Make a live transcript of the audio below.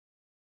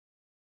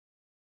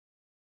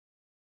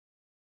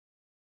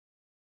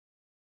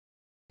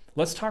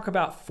Let's talk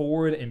about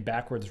forward and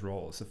backwards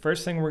rolls. The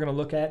first thing we're going to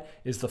look at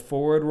is the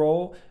forward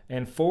roll,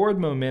 and forward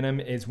momentum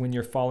is when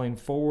you're falling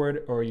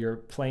forward or you're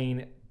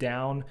playing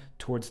down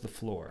towards the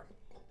floor.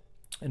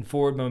 And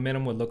forward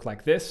momentum would look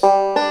like this.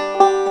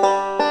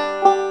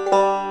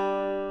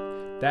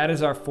 That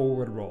is our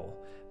forward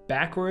roll.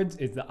 Backwards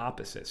is the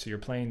opposite, so you're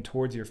playing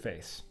towards your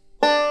face.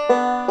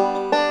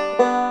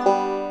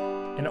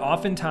 And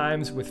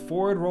oftentimes with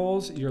forward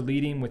rolls, you're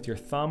leading with your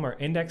thumb or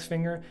index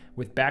finger.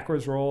 With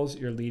backwards rolls,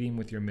 you're leading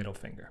with your middle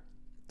finger.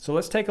 So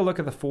let's take a look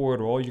at the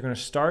forward roll. You're going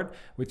to start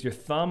with your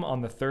thumb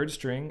on the 3rd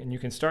string, and you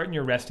can start in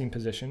your resting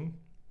position.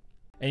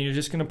 And you're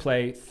just going to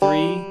play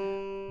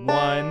 3,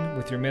 1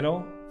 with your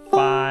middle,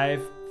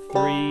 5,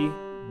 3,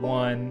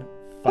 1,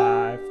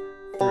 5,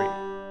 3.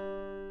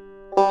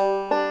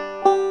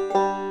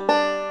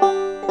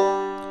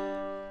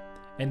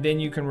 And then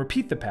you can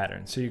repeat the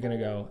pattern. So you're going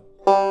to go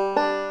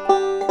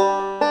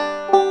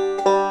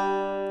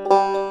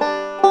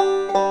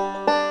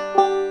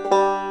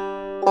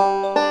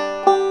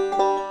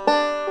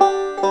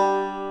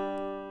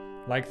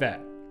like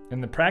that.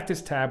 And the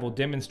practice tab will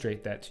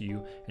demonstrate that to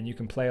you, and you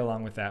can play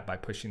along with that by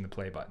pushing the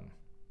play button.